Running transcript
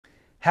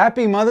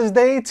Happy Mother's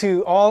Day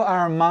to all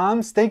our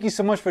moms. Thank you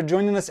so much for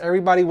joining us,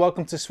 everybody.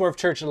 Welcome to Swerve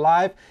Church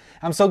Live.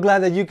 I'm so glad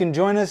that you can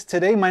join us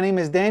today. My name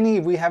is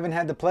Danny. We haven't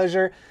had the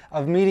pleasure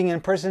of meeting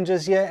in person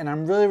just yet, and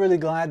I'm really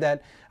glad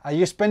that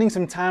you're spending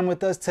some time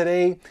with us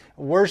today,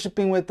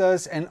 worshiping with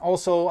us, and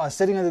also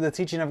sitting under the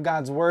teaching of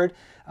God's Word.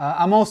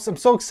 I'm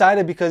so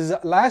excited because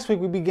last week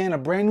we began a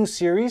brand new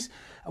series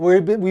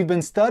where we've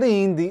been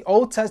studying the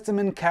Old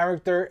Testament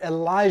character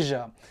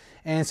Elijah.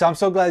 And so I'm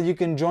so glad you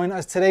can join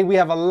us today. We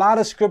have a lot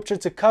of scripture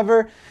to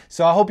cover.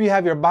 So I hope you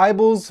have your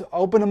Bibles,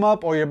 open them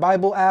up, or your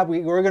Bible app.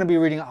 We're going to be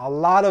reading a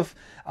lot of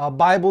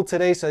Bible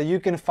today so you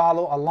can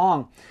follow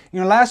along.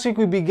 Last week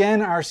we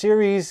began our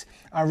series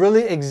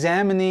really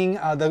examining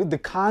the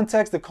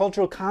context, the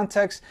cultural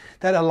context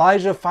that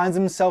Elijah finds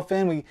himself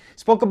in. We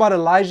spoke about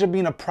Elijah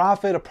being a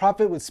prophet. A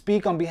prophet would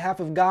speak on behalf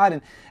of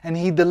God, and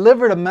he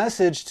delivered a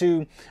message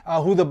to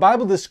who the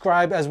Bible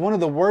described as one of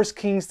the worst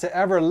kings to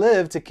ever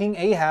live, to King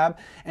Ahab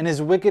and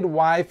his wicked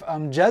wife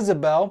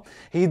Jezebel.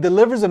 He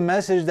delivers a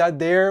message that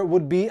there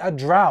would be a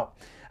drought.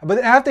 But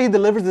after he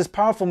delivers this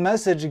powerful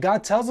message,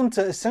 God tells him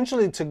to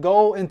essentially to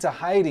go into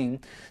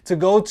hiding, to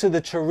go to the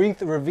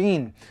Cherith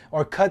Ravine,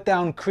 or Cut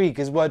Down Creek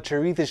is what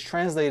Cherith is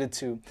translated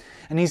to.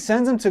 And he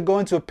sends him to go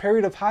into a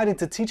period of hiding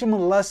to teach him a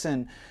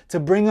lesson, to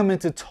bring him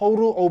into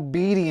total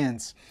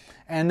obedience.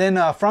 And then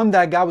from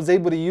that, God was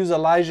able to use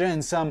Elijah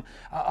in some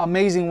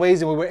amazing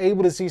ways, and we were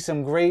able to see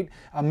some great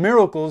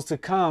miracles to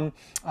come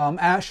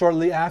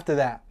shortly after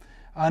that.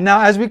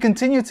 Now, as we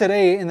continue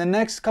today, in the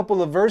next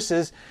couple of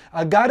verses,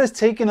 God has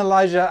taken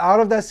Elijah out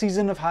of that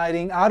season of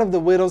hiding, out of the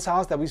widow's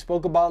house that we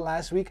spoke about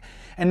last week,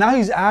 and now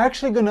he's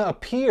actually going to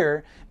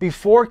appear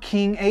before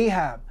King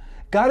Ahab.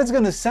 God is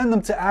going to send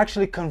him to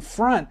actually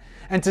confront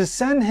and to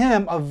send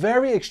him a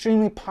very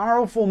extremely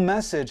powerful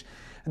message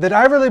that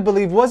I really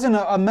believe wasn't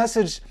a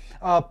message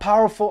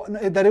powerful,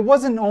 that it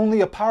wasn't only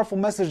a powerful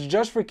message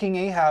just for King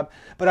Ahab,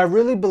 but I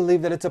really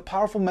believe that it's a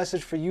powerful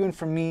message for you and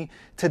for me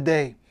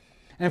today.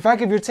 In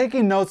fact, if you're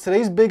taking notes,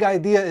 today's big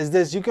idea is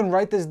this. You can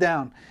write this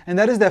down. And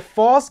that is that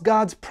false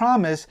gods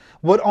promise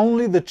what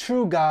only the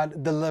true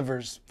God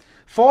delivers.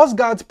 False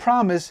gods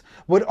promise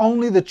what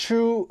only the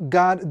true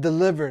God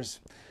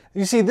delivers.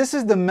 You see, this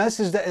is the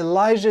message that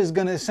Elijah is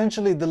going to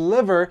essentially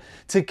deliver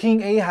to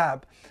King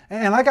Ahab.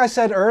 And like I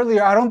said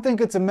earlier, I don't think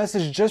it's a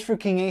message just for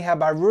King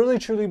Ahab. I really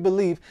truly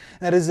believe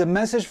that it's a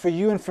message for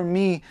you and for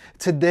me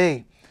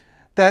today.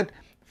 That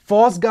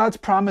false gods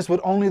promise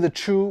what only the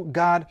true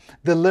God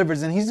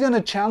delivers. And he's going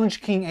to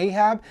challenge King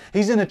Ahab.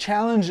 He's going to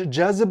challenge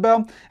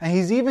Jezebel. And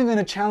he's even going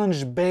to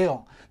challenge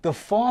Baal, the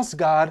false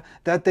god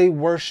that they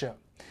worship.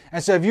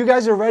 And so if you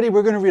guys are ready,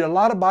 we're going to read a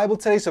lot of Bible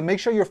today. So make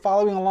sure you're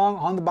following along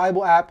on the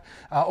Bible app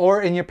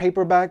or in your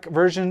paperback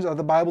versions of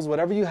the Bibles,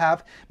 whatever you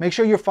have. Make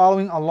sure you're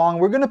following along.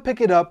 We're going to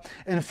pick it up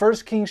in 1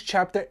 Kings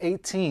chapter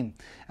 18.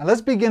 And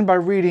let's begin by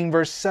reading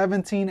verse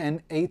 17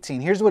 and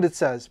 18. Here's what it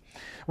says.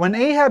 When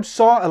Ahab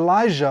saw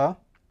Elijah,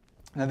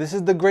 now this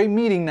is the great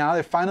meeting now.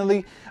 They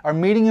finally are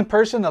meeting in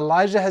person.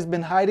 Elijah has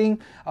been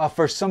hiding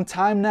for some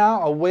time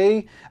now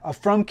away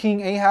from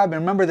King Ahab.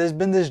 And remember, there's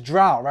been this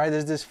drought, right?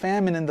 There's this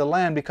famine in the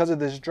land because of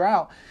this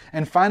drought.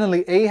 And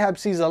finally, Ahab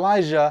sees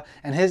Elijah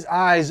and his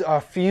eyes are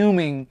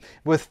fuming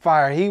with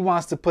fire. He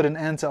wants to put an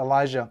end to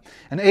Elijah.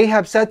 And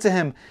Ahab said to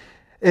him,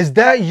 "Is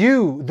that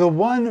you, the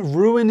one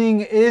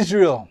ruining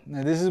Israel?"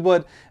 Now, this is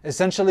what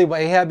essentially what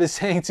Ahab is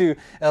saying to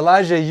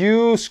Elijah,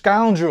 "You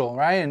scoundrel,"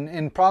 right?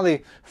 In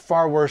probably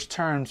far worse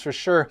terms for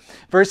sure.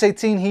 Verse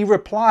 18, he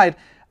replied,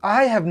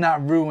 "I have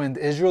not ruined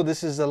Israel."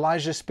 This is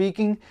Elijah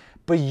speaking.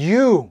 "But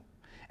you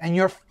and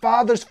your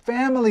father's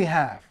family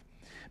have,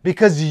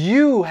 because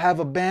you have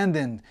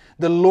abandoned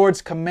the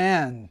Lord's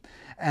command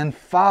and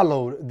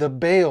followed the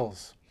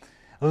Baals."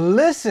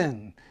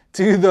 Listen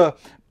to the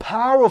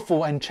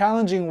powerful and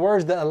challenging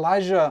words that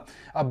Elijah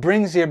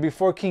brings here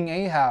before King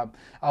Ahab.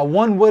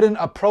 One wouldn't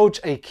approach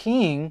a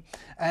king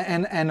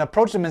and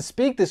approach him and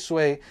speak this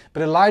way,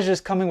 but Elijah is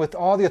coming with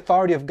all the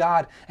authority of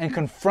God and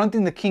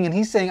confronting the king, and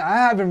he's saying, "I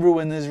haven't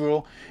ruined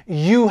Israel.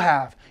 You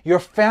have. Your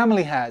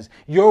family has.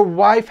 Your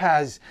wife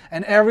has.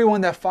 And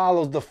everyone that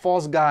follows the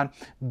false god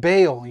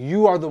Baal.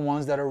 You are the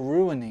ones that are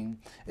ruining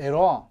it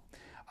all."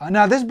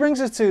 Now this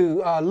brings us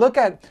to look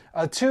at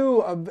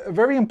two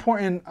very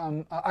important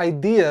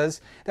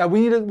ideas that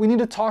we need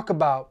to talk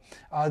about.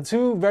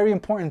 Two very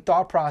important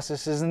thought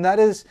processes, and that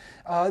is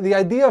the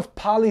idea of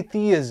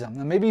polytheism.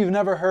 And maybe you've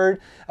never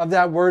heard of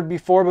that word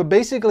before, but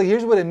basically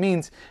here's what it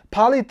means.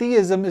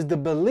 Polytheism is the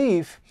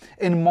belief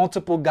in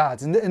multiple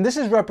gods. And this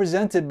is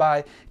represented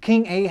by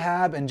King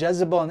Ahab and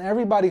Jezebel and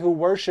everybody who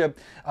worship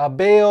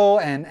Baal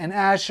and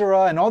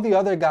Asherah and all the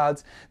other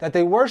gods that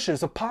they worship.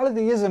 So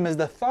polytheism is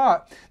the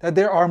thought that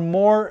there are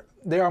more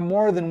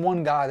than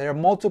one God. There are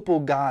multiple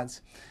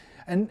gods.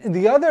 And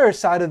the other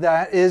side of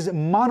that is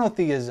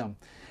monotheism.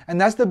 And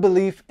that's the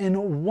belief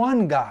in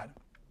one God.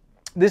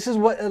 This is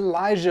what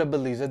Elijah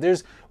believes, that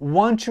there's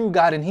one true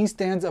God and he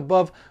stands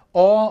above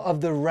all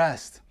of the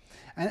rest.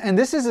 And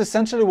this is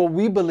essentially what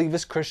we believe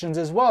as Christians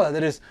as well, that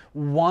there is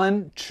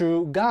one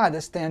true God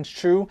that stands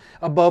true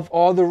above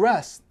all the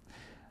rest.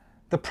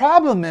 The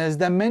problem is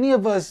that many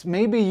of us,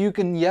 maybe you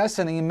can yes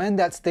and amen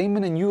that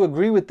statement and you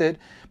agree with it,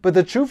 but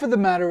the truth of the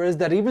matter is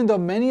that even though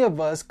many of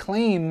us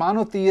claim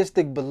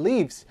monotheistic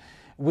beliefs,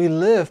 we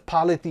live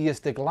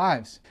polytheistic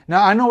lives.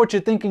 Now, I know what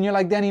you're thinking. You're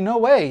like, Danny, no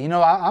way.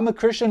 I'm a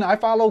Christian. I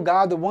follow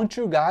God, the one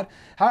true God.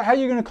 How are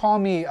you going to call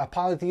me a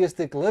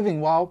polytheistic living?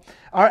 Well,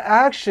 our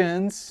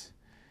actions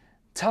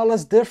tell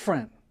us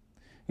different.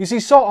 You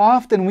see, so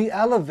often we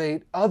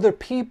elevate other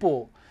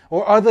people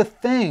or other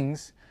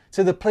things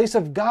to the place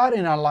of God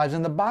in our lives,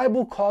 and the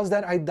Bible calls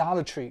that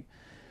idolatry.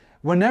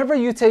 Whenever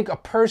you take a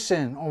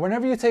person or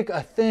whenever you take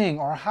a thing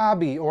or a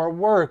hobby or a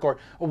work or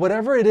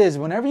whatever it is,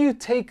 whenever you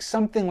take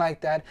something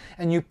like that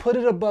and you put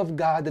it above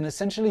God, then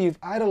essentially you've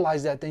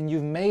idolized that thing.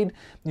 You've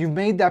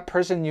made that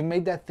person, you've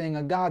made that thing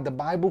a God. The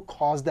Bible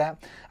calls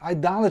that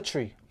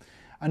idolatry.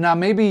 Now,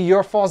 maybe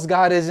your false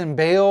god isn't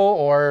Baal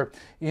or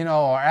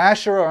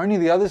Asherah or any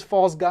of the other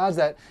false gods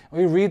that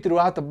we read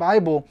throughout the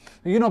Bible,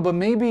 but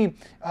maybe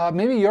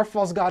your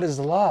false god is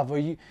love, or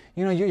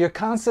you're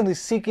constantly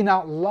seeking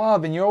out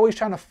love, and you're always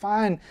trying to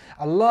find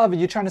a love,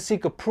 and you're trying to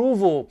seek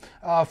approval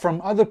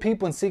from other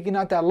people and seeking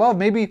out that love.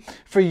 Maybe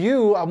for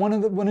you, one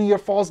of your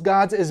false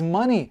gods is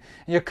money,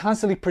 and you're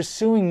constantly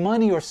pursuing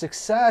money or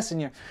success,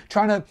 and you're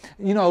trying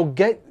to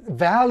get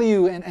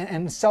value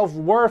and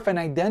self-worth and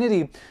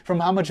identity from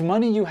how much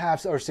money you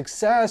have, or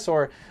success,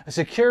 or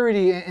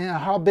security, and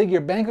how big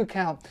your bank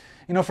account.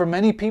 For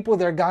many people,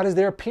 their God is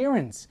their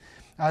appearance.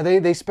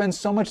 They spend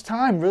so much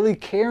time really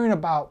caring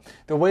about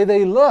the way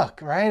they look,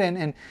 right?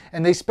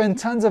 And they spend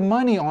tons of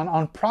money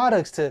on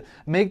products to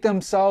make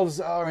themselves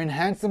or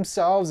enhance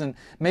themselves and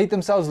make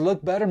themselves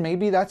look better.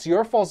 Maybe that's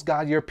your false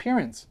god, your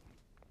appearance.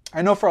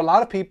 I know for a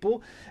lot of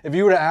people, if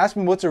you were to ask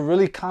me what's a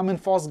really common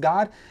false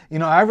god,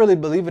 I really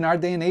believe in our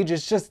day and age,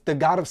 it's just the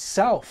god of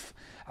self.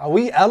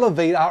 We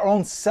elevate our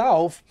own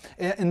self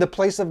in the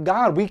place of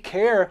God. We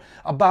care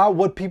about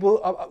what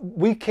people,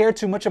 we care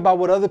too much about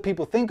what other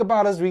people think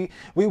about us. We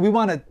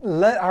want to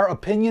let our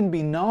opinion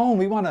be known.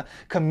 We want to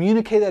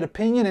communicate that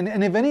opinion.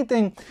 And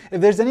if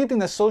there's anything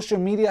that social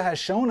media has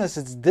shown us,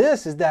 is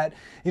that,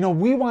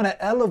 we want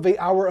to elevate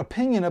our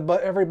opinion above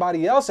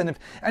everybody else. And if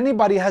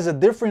anybody has a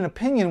different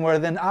opinion,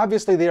 then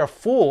obviously they are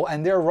full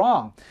and they're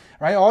wrong.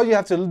 Right? All you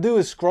have to do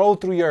is scroll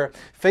through your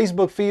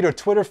Facebook feed or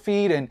Twitter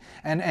feed and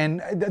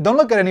don't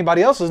look at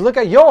anybody else's, look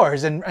at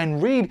yours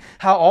and read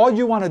how all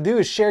you want to do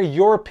is share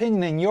your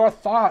opinion and your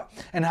thought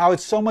and how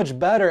it's so much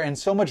better and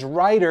so much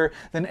righter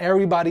than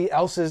everybody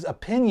else's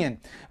opinion.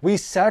 We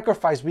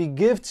sacrifice, we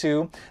give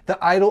to the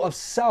idol of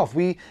self.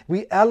 We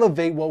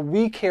elevate what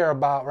we care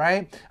about,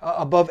 right?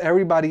 Above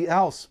everybody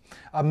else.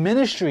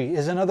 Ministry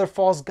is another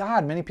false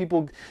god. Many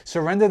people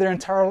surrender their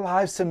entire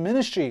lives to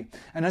ministry.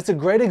 And that's a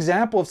great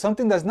example of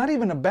something that's not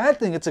even a bad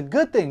thing. It's a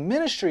good thing.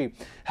 Ministry,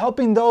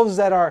 helping those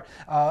that are,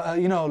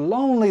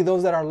 lonely,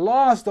 those that are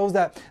lost, those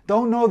that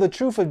don't know the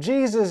truth of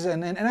Jesus,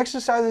 and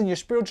exercising your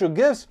spiritual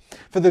gifts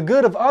for the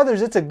good of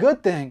others. It's a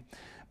good thing.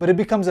 But it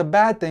becomes a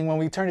bad thing when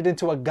we turn it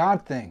into a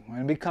God thing,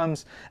 when it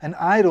becomes an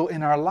idol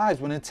in our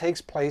lives, when it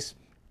takes place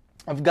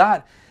of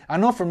God. I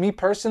know for me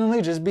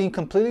personally, just being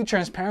completely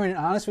transparent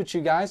and honest with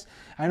you guys,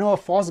 I know a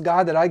false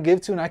god that I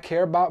give to and I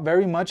care about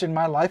very much in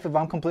my life, if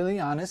I'm completely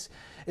honest,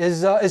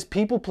 is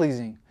people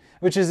pleasing,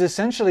 which is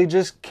essentially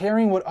just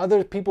caring what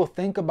other people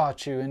think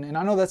about you. And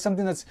I know that's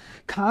something that's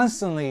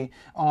constantly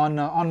on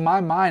my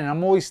mind. And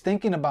I'm always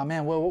thinking about,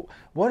 man, well,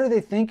 what are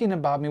they thinking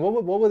about me?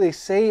 What will they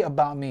say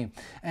about me?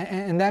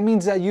 And that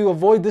means that you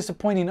avoid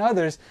disappointing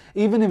others,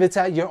 even if it's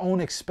at your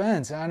own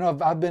expense. And I know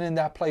I've been in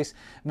that place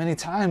many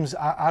times.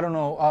 I don't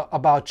know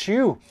about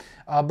you,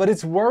 but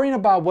it's worrying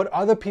about what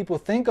other people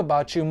think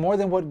about you more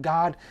than what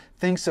God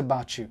thinks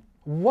about you.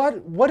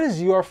 What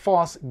is your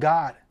false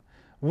god?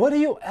 What do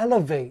you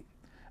elevate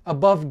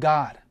above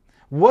God?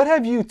 What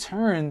have you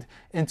turned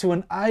into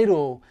an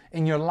idol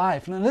in your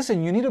life? Now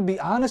listen, you need to be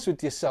honest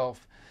with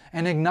yourself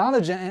and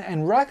acknowledge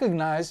and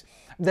recognize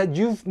that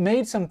you've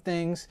made some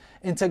things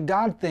into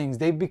God things.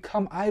 They've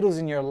become idols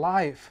in your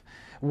life.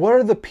 What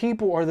are the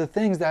people or the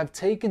things that have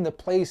taken the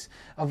place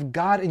of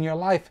God in your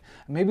life?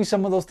 Maybe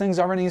some of those things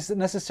aren't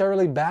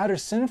necessarily bad or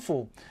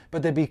sinful,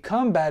 but they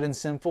become bad and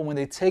sinful when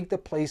they take the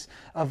place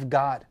of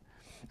God.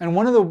 And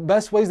one of the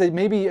best ways that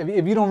maybe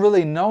if you don't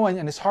really know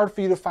and it's hard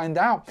for you to find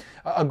out,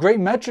 a great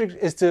metric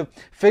is to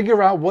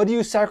figure out, what do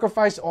you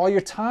sacrifice all your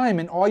time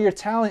and all your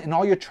talent and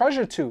all your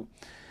treasure to?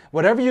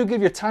 Whatever you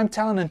give your time,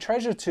 talent, and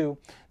treasure to,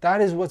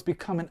 that is what's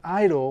become an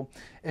idol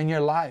in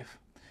your life.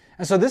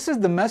 And so this is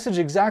the message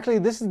exactly,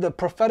 this is the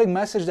prophetic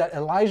message that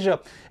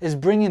Elijah is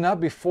bringing up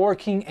before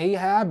King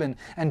Ahab and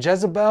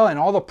Jezebel and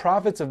all the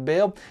prophets of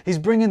Baal. He's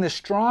bringing this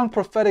strong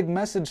prophetic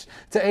message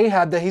to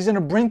Ahab that he's going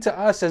to bring to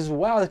us as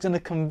well. It's going to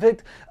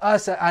convict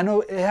us. I know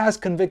it has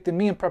convicted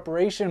me in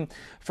preparation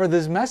for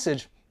this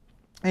message.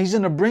 He's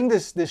going to bring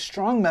this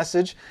strong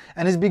message,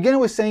 and he's going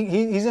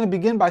to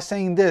begin by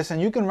saying this, and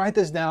you can write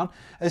this down.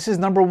 This is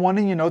number 1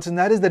 in your notes, and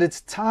that is that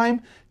it's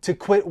time to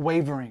quit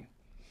wavering.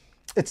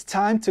 It's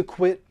time to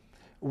quit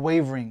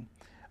wavering.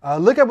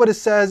 Look at what it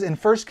says in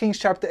 1 Kings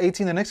chapter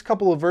 18, the next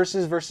couple of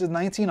verses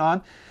 19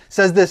 on,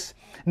 says this: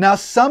 Now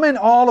summon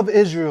all of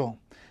Israel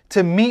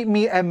to meet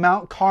me at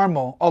Mount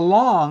Carmel,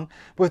 along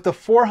with the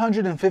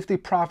 450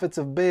 prophets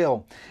of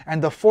Baal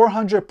and the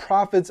 400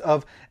 prophets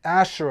of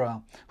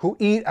Asherah who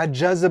eat at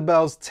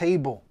Jezebel's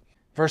table.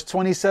 Verse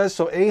 20 says,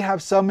 so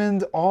Ahab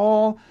summoned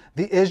all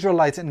the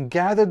Israelites and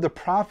gathered the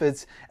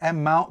prophets at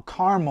Mount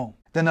Carmel.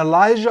 Then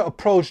Elijah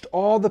approached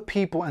all the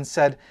people and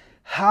said,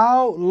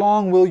 how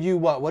long will you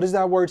what? What does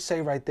that word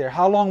say right there?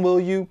 How long will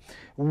you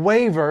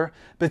waver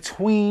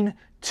between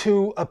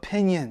two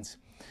opinions?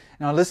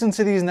 Now listen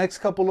to these next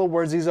couple of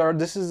words.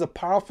 This is a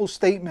powerful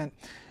statement.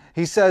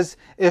 He says,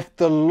 if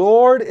the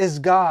Lord is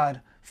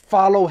God,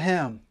 follow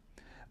him.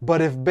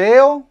 But if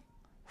Baal,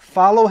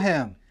 follow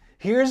him.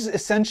 Here's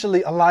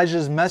essentially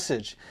Elijah's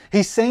message.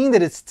 He's saying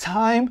that it's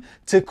time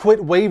to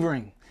quit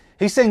wavering.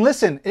 He's saying,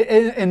 listen,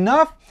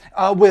 enough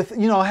with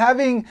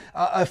having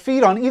a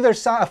foot on either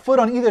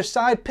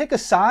side. Pick a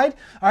side,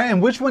 all right?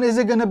 And which one is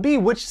it going to be?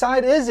 Which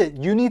side is it?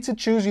 You need to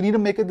choose. You need to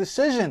make a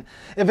decision.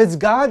 If it's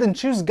God, then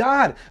choose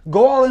God.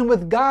 Go all in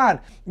with God.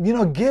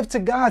 Give to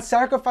God.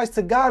 Sacrifice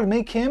to God.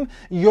 Make him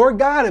your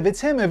God. If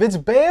it's him, if it's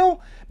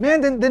Baal,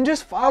 man, then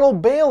just follow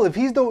Baal. If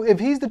he's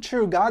the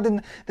true God,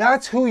 then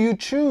that's who you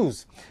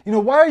choose.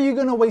 Why are you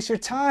going to waste your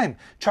time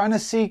trying to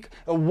seek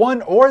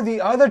one or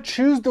the other?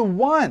 Choose the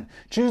one.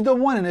 Choose the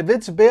one. And if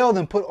it's Baal,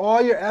 then put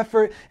all your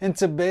effort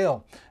into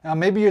Baal. Now,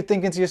 maybe you're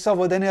thinking to yourself,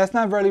 well, then that's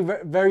not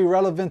very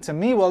relevant to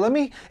me. Well, let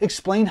me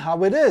explain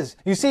how it is.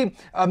 You see,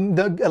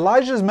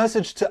 Elijah's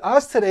message to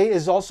us today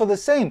is also the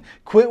same.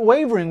 Quit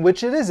wavering,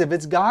 which it is. If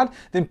it's God,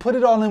 then put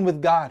it all in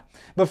with God.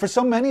 But for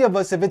so many of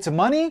us, if it's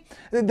money,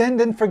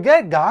 then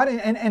forget God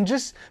and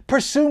just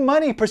pursue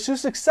money, pursue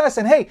success.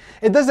 And hey,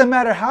 it doesn't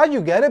matter how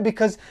you get it,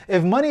 because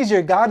if money is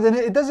your God, then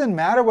it doesn't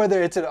matter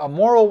whether it's a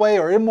moral way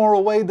or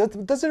immoral way.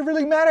 Does it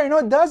really matter?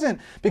 It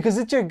doesn't, because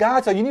it's your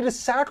God. So you need to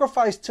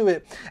sacrifice to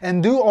it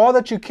and do all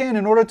that you can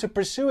in order to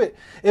pursue it.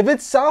 If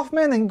it's self,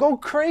 man, then go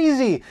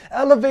crazy,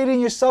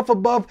 elevating yourself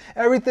above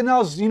everything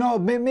else.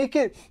 Make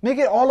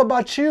it all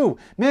about you,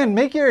 man.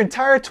 Make your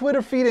entire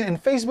Twitter feed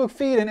and Facebook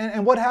feed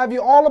and what have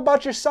you all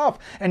about yourself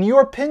and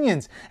your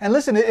opinions. And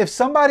listen, if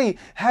somebody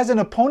has an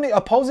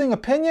opposing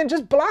opinion,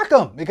 just block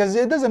them, because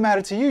it doesn't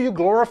matter to you. You're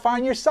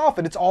glorifying yourself,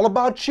 and it's all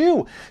about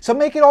you. So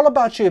make it all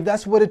about you if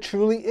that's what it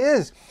truly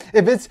is.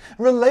 If it's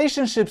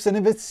relationships and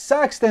if it's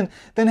sex, then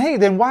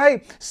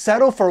why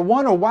settle for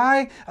one, or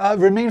why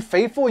remain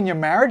faithful in your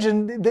marriage?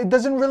 And it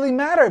doesn't really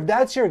matter. If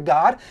that's your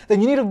God,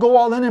 then you need to go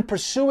all in and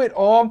pursue it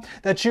all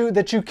that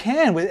you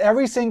can with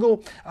every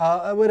single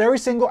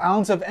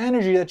ounce of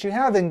energy that you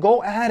have. Then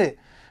go at it.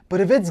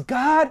 But if it's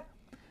God,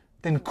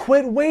 then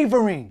quit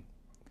wavering.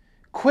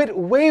 Quit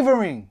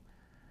wavering.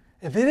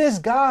 If it is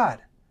God,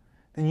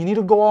 then you need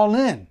to go all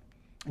in.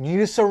 You need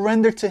to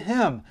surrender to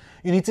him.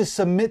 You need to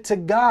submit to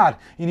God.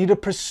 You need to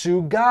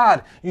pursue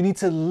God. You need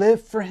to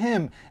live for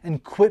him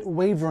and quit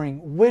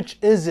wavering. Which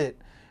is it?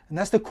 And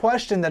that's the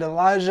question that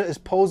Elijah is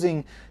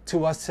posing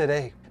to us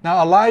today.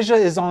 Now, Elijah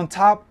is on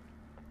top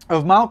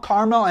of Mount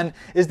Carmel, and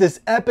is this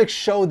epic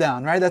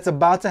showdown, right? That's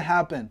about to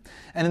happen.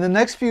 And in the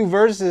next few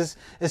verses,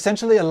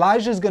 essentially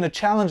Elijah is going to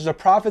challenge the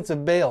prophets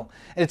of Baal.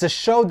 It's a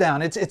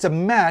showdown. It's a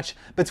match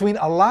between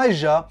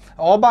Elijah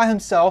all by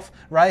himself,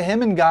 right?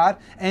 Him and God,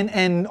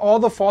 and all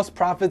the false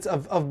prophets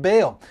of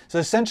Baal. So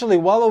essentially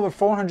well over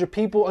 400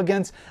 people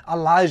against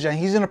Elijah. And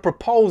he's going to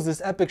propose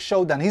this epic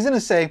showdown. He's going to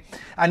say,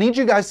 I need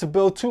you guys to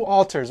build 2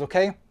 altars,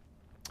 okay?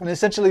 And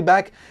essentially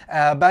back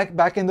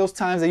in those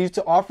times, they used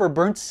to offer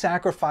burnt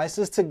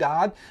sacrifices to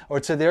God or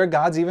to their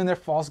gods, even their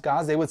false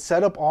gods. They would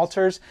set up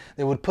altars.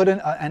 They would put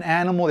in an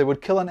animal. They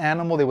would kill an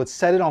animal. They would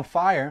set it on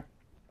fire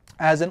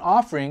as an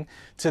offering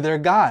to their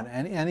God.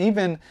 And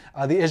even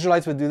the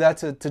Israelites would do that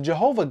to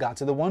Jehovah God,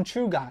 to the one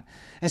true God.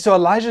 And so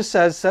Elijah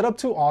says, set up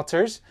 2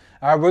 altars.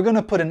 All right, we're going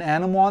to put an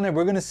animal on there.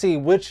 We're going to see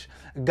which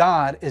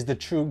God is the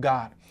true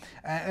God.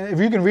 And if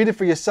you can read it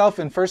for yourself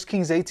in 1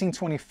 Kings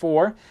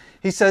 18:24,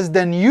 he says,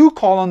 then you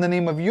call on the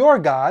name of your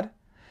God,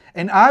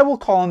 and I will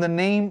call on the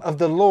name of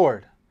the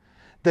Lord.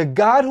 The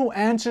God who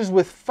answers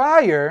with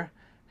fire,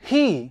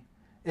 he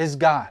is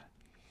God.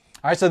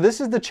 All right, so this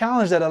is the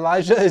challenge that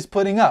Elijah is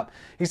putting up.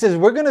 He says,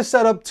 we're going to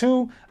set up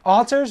 2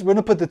 altars. We're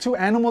going to put the 2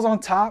 animals on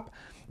top,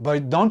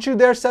 but don't you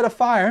dare set a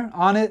fire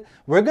on it.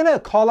 We're going to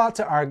call out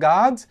to our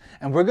gods,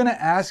 and we're going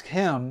to ask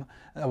him,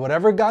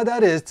 whatever God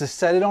that is, to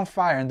set it on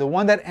fire. And the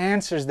one that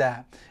answers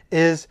that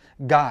is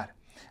God.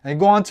 And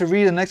go on to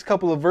read the next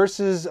couple of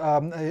verses.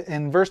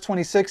 In verse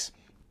 26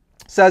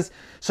 says,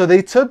 so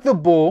they took the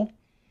bull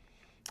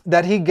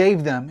that he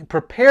gave them,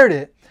 prepared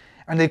it,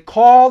 and they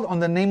called on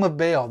the name of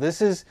Baal.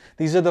 These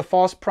are the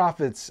false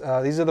prophets.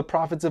 These are the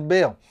prophets of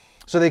Baal.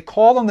 So they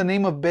called on the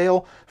name of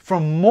Baal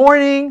from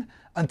morning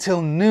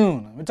until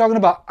noon. We're talking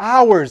about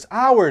hours,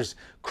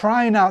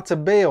 crying out to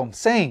Baal,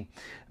 saying,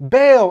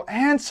 Baal,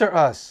 answer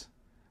us.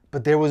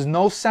 But there was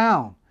no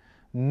sound.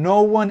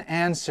 No one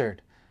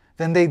answered.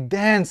 Then they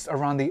danced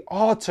around the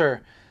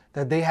altar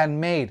that they had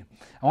made.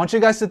 I want you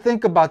guys to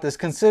think about this,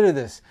 consider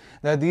this,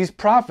 that these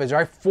prophets,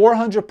 right,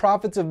 400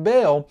 prophets of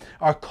Baal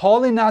are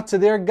calling out to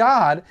their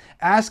God,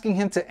 asking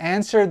him to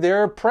answer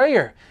their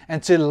prayer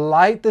and to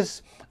light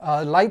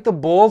the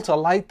bull, to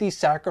light the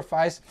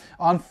sacrifice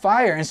on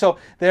fire. And so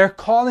they're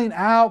calling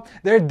out,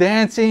 they're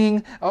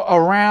dancing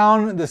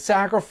around the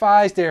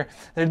sacrifice, they're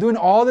doing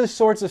all this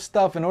sorts of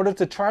stuff in order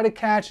to try to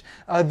catch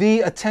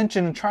the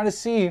attention and try to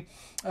see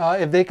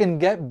if they can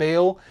get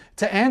Baal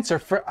to answer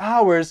for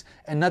hours,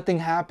 and nothing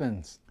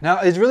happens. Now,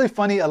 it's really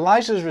funny,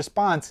 Elisha's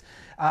response,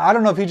 I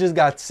don't know if he just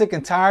got sick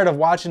and tired of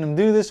watching him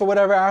do this or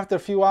whatever after a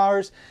few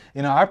hours.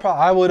 You know,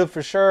 I would have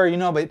for sure, you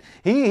know, but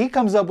he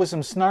comes up with some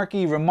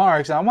snarky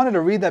remarks. And I wanted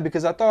to read that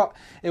because I thought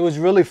it was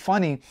really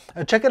funny.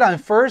 Check it out in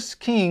 1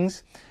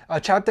 Kings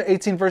chapter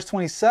 18, verse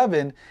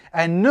 27.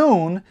 At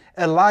noon,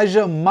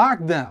 Elijah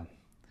mocked them.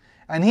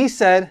 And he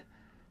said,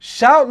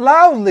 "Shout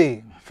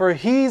loudly, for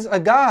he's a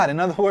God." In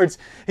other words,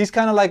 he's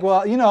kind of like,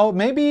 well, you know,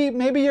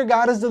 maybe your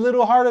God is a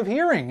little hard of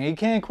hearing. He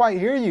can't quite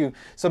hear you.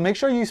 So make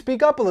sure you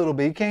speak up a little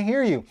bit. He can't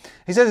hear you.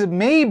 He says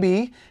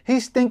maybe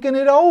he's thinking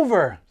it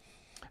over.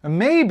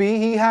 Maybe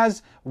he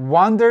has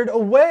wandered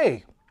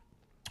away.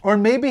 Or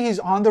maybe he's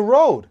on the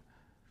road.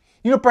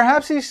 You know,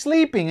 perhaps he's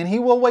sleeping and he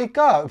will wake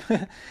up.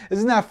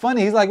 Isn't that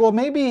funny? He's like, well,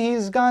 maybe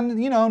he's gone,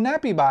 you know,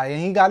 nappy by,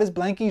 and he got his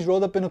blankie, he's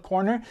rolled up in a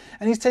corner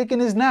and he's taking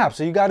his nap.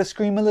 So you got to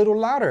scream a little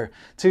louder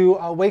to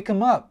wake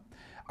him up.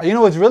 You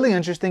know, what's really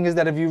interesting is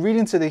that if you read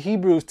into the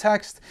Hebrew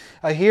text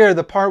here,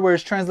 the part where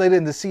it's translated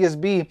in the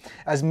CSB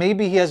as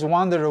maybe he has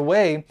wandered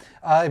away,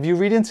 if you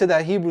read into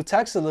that Hebrew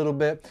text a little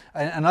bit,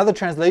 and other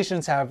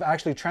translations have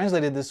actually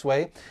translated this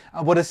way,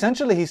 what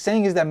essentially he's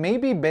saying is that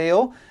maybe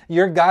Baal,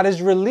 your God,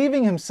 is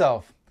relieving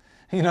himself.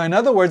 You know, in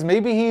other words,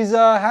 maybe he's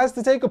has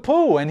to take a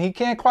poo and he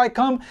can't quite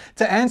come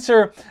to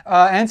answer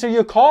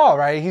your call,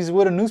 right? He's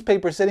with a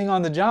newspaper sitting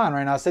on the john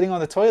right now, sitting on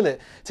the toilet,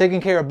 taking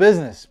care of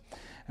business,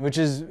 which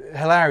is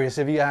hilarious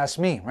if you ask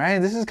me, right?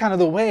 This is kind of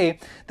the way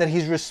that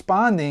he's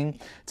responding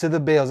to the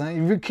Baals.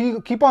 And you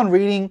keep on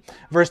reading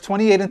verse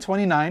 28 and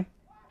 29.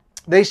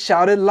 They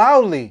shouted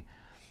loudly.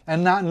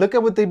 And now look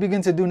at what they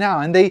begin to do now.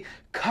 And they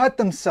cut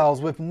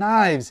themselves with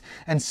knives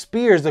and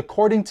spears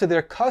according to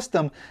their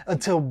custom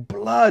until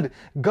blood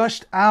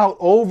gushed out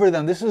over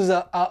them. This was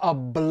a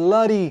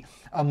bloody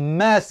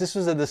mess. This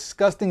was a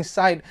disgusting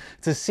sight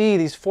to see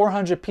these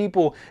 400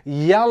 people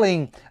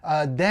yelling,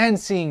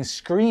 dancing,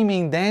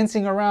 screaming,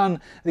 dancing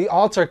around the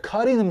altar,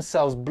 cutting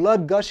themselves,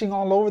 blood gushing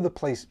all over the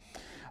place.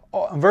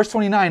 Verse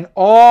 29,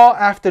 all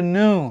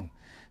afternoon.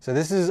 So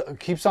this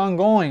keeps on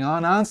going,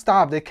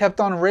 non-stop. They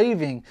kept on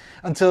raving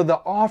until the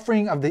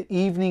offering of the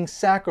evening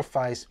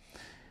sacrifice.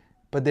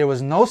 But there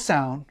was no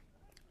sound,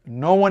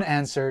 no one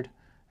answered,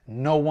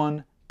 no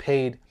one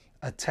paid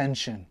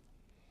attention.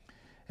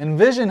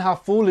 Envision how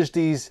foolish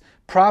these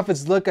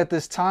prophets look at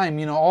this time,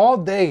 you know, all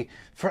day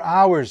for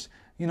hours,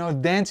 you know,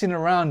 dancing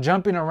around,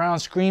 jumping around,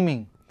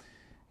 screaming,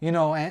 you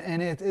know,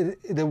 and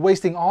they're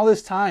wasting all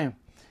this time.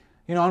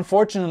 You know,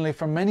 unfortunately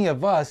for many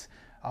of us,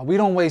 we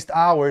don't waste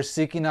hours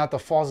seeking out the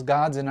false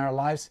gods in our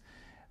lives.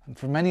 And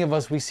for many of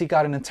us, we seek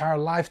out an entire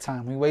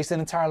lifetime. We waste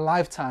an entire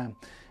lifetime,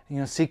 you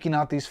know, seeking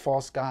out these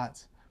false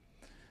gods.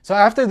 So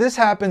after this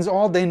happens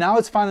all day, now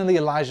it's finally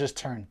Elijah's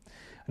turn.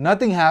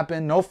 Nothing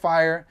happened, no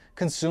fire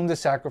consumed the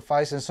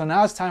sacrifice. And so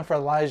now it's time for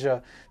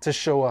Elijah to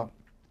show up.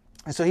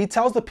 And so he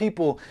tells the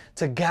people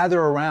to gather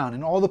around,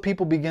 and all the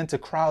people begin to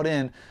crowd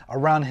in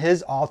around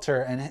his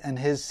altar and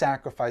his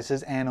sacrifice,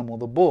 his animal,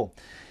 the bull.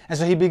 And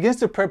so he begins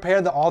to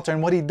prepare the altar,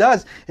 and what he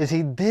does is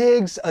he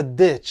digs a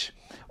ditch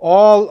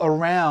all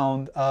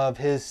around of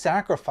his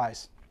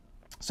sacrifice.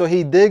 So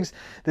he digs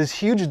this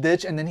huge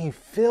ditch and then he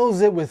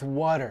fills it with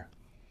water.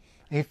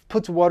 He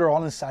puts water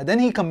all inside. Then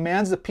he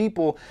commands the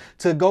people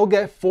to go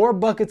get 4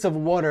 buckets of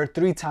water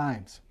 3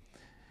 times.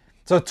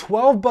 So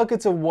 12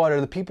 buckets of water,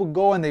 the people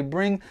go and they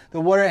bring the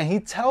water, and he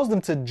tells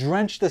them to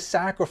drench the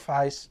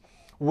sacrifice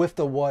with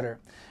the water.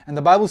 And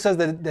the Bible says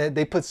that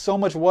they put so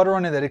much water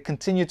on it that it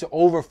continued to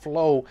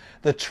overflow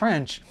the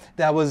trench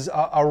that was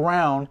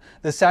around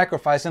the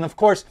sacrifice. And of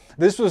course,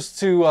 this was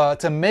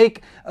to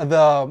make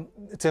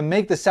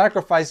the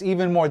sacrifice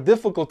even more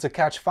difficult to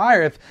catch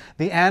fire. If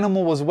the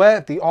animal was wet,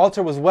 if the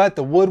altar was wet,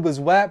 the wood was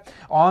wet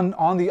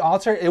on the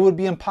altar, it would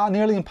be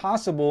nearly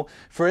impossible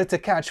for it to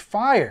catch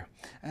fire.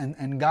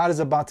 And God is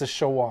about to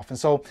show off. And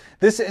so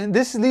this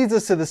leads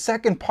us to the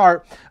second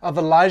part of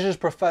Elijah's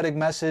prophetic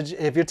message.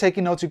 If you're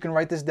taking notes, you can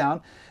write this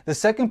down. The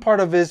second part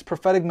of his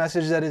prophetic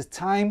message, that it's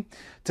time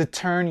to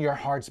turn your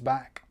hearts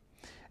back.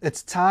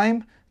 It's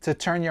time to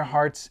turn your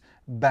hearts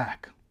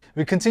back.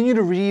 We continue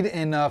to read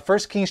in 1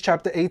 Kings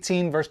chapter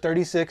 18, verse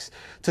 36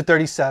 to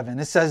 37.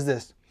 It says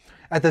this: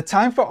 At the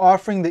time for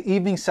offering the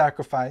evening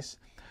sacrifice,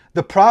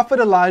 the prophet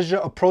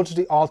Elijah approached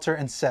the altar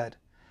and said,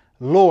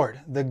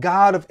 Lord, the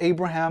God of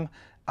Abraham,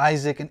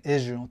 Isaac, and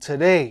Israel,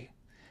 today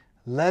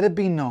let it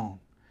be known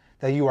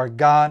that you are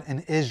God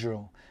in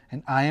Israel,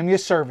 and I am your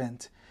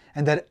servant,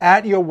 and that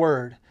at your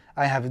word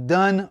I have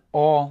done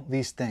all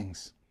these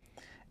things.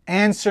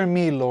 Answer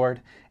me,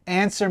 Lord,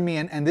 answer me.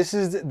 And this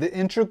is the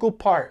integral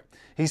part.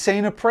 He's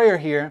saying a prayer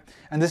here,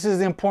 and this is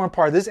the important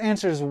part. This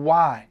answers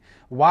why.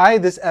 Why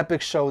this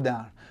epic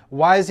showdown?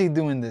 Why is he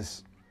doing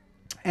this?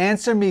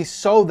 Answer me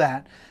so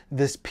that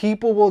this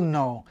people will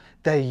know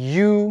that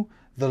you,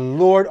 the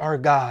Lord, are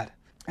God,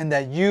 and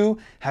that you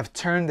have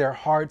turned their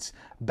hearts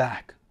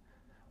back.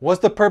 What's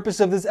the purpose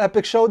of this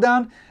epic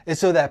showdown? It's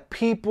so that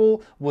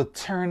people will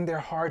turn their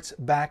hearts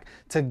back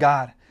to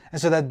God, and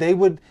so that they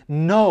would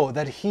know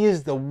that He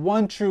is the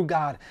one true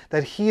God,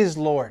 that He is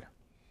Lord.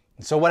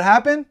 And so what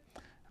happened?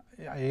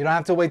 You don't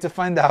have to wait to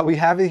find out. We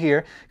have it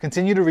here.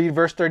 Continue to read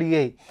verse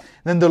 38.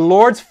 Then the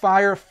Lord's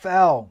fire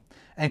fell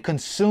and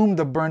consumed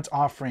the burnt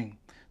offering,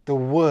 the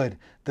wood,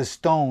 the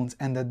stones,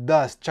 and the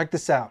dust. Check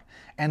this out.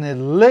 And it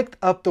licked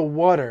up the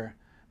water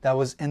that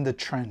was in the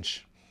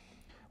trench.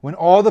 When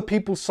all the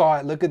people saw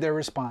it, look at their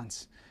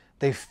response.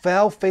 They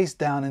fell face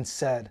down and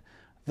said,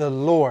 "The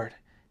Lord,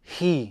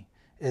 He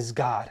is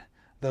God.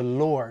 The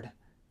Lord,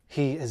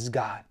 He is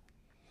God."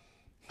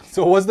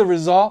 So what's the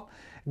result?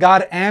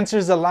 God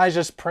answers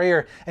Elijah's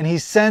prayer, and He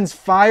sends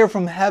fire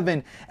from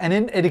heaven, and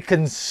it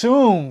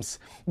consumes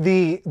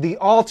the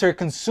altar,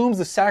 consumes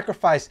the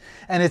sacrifice,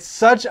 and it's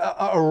such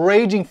a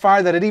raging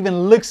fire that it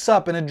even licks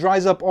up and it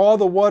dries up all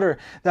the water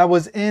that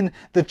was in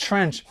the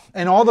trench.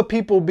 And all the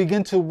people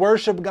begin to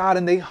worship God,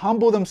 and they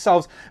humble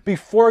themselves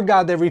before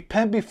God. They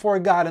repent before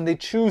God, and they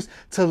choose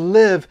to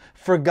live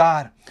for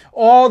God.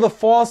 All the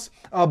false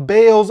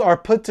Baals are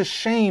put to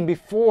shame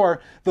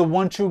before the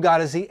one true God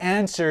as He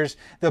answers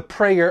the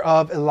prayer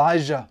of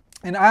Elijah.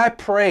 And I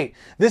pray,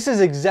 this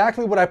is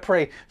exactly what I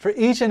pray for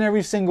each and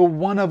every single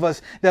one of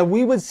us, that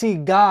we would see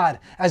God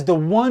as the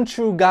one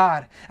true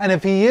God. And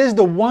if He is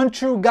the one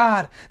true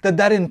God,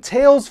 that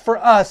entails for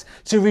us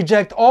to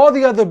reject all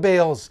the other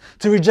Baals,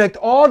 to reject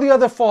all the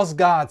other false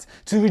gods,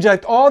 to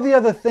reject all the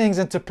other things,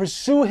 and to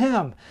pursue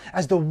Him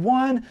as the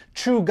one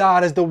true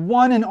God, as the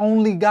one and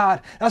only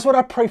God. That's what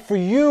I pray for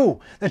you,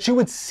 that you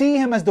would see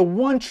Him as the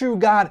one true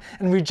God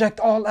and reject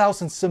all else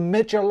and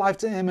submit your life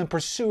to Him and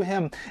pursue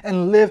Him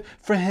and live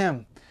for Him.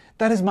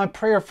 That is my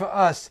prayer for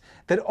us,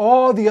 that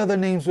all the other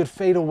names would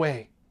fade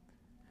away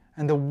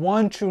and the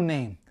one true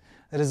name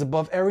that is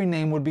above every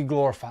name would be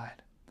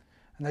glorified,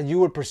 and that you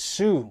would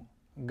pursue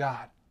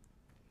God.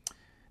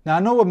 Now, I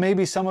know what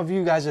maybe some of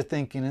you guys are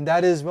thinking, and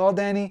that is, well,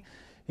 Danny,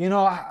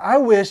 I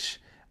wish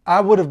I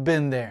would have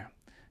been there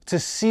to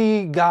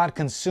see God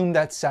consume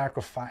that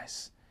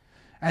sacrifice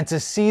and to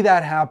see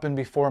that happen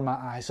before my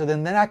eyes. So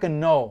then I can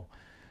know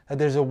that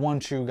there's a one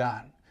true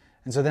God,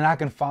 and so then I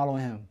can follow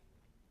Him.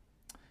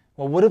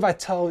 Well, what if I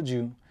told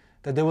you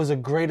that there was a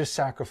greater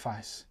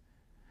sacrifice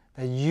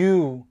that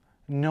you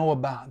know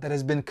about, that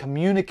has been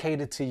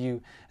communicated to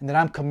you, and that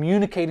I'm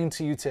communicating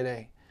to you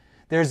today?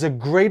 There's a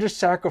greater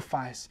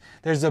sacrifice.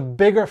 There's a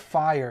bigger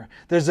fire.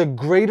 There's a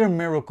greater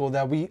miracle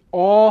that we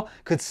all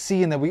could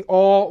see and that we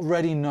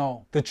already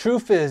know. The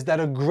truth is that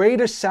a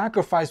greater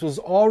sacrifice was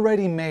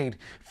already made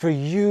for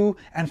you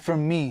and for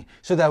me,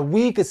 so that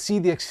we could see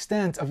the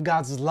extent of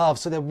God's love,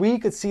 so that we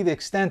could see the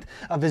extent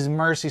of His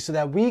mercy, so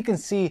that we can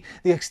see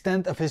the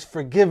extent of His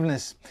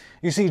forgiveness.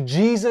 You see,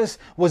 Jesus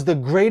was the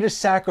greater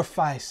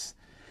sacrifice.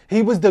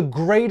 He was the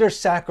greater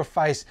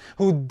sacrifice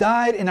who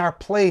died in our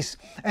place,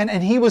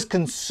 and He was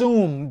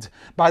consumed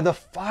by the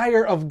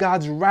fire of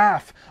God's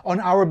wrath on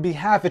our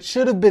behalf. It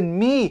should have been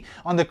me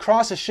on the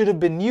cross. It should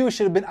have been you. It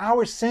should have been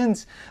our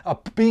sins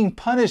being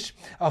punished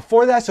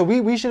for that. So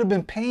we should have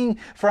been paying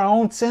for our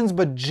own sins,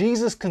 but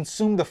Jesus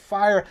consumed the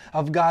fire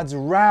of God's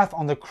wrath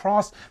on the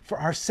cross for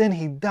our sin.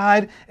 He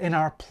died in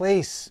our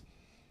place.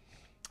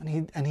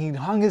 And he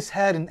hung His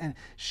head and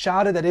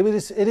shouted that it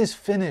is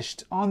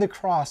finished on the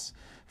cross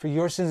for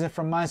your sins and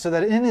for mine, so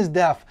that in His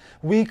death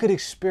we could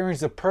experience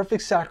the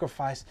perfect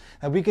sacrifice,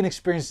 that we can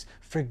experience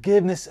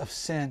forgiveness of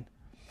sin.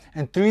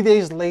 And 3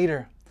 days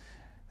later,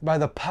 by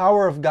the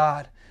power of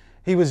God,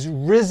 He was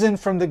risen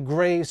from the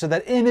grave, so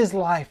that in His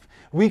life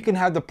we can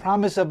have the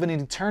promise of an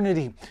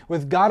eternity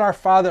with God our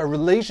Father, a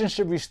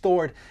relationship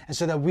restored, and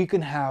so that we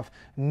can have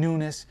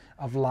newness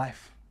of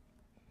life.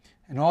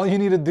 And all you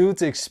need to do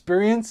to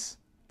experience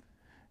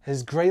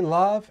His great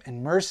love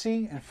and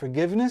mercy and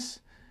forgiveness,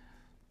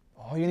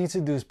 all you need to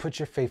do is put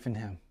your faith in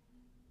Him.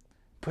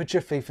 Put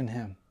your faith in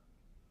Him.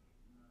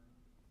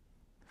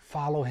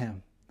 Follow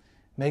Him.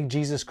 Make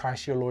Jesus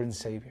Christ your Lord and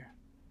Savior.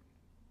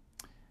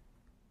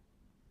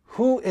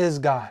 Who is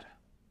God?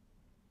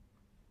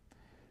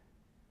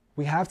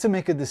 We have to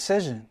make a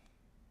decision.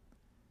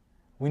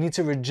 We need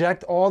to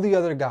reject all the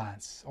other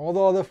gods, all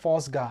the other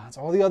false gods,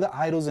 all the other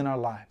idols in our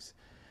lives.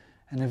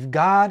 And if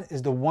God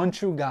is the one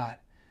true God,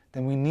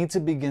 then we need to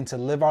begin to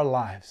live our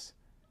lives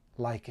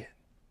like it.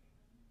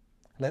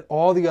 Let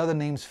all the other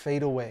names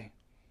fade away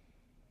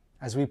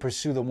as we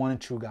pursue the one and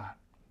true God.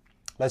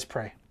 Let's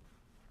pray.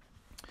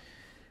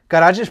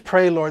 God, I just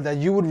pray, Lord, that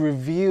you would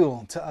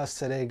reveal to us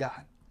today,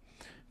 God,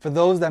 for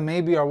those that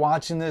maybe are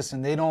watching this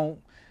and they don't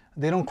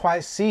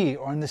quite see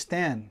or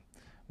understand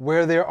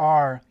where there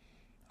are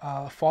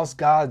false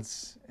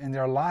gods in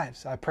their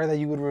lives. I pray that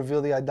you would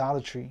reveal the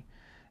idolatry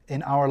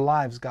in our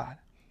lives, God.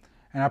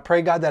 And I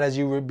pray, God, that as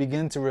you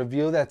begin to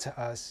reveal that to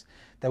us,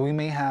 that we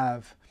may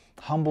have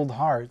humbled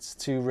hearts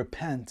to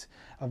repent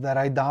of that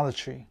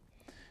idolatry.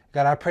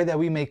 God, I pray that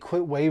we may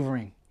quit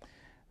wavering.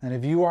 And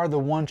if you are the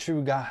one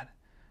true God,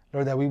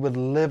 Lord, that we would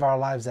live our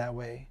lives that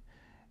way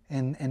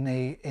in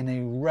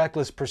a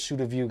reckless pursuit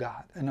of you,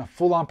 God, in a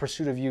full-on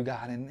pursuit of you,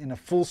 God, in a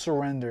full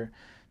surrender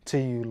to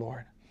you,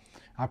 Lord.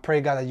 I pray,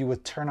 God, that you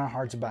would turn our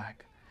hearts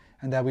back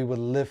and that we would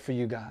live for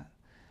you, God.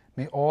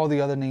 May all the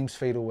other names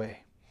fade away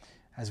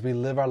as we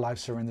live our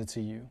lives surrendered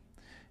to you.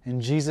 In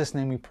Jesus'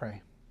 name we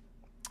pray.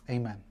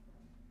 Amen.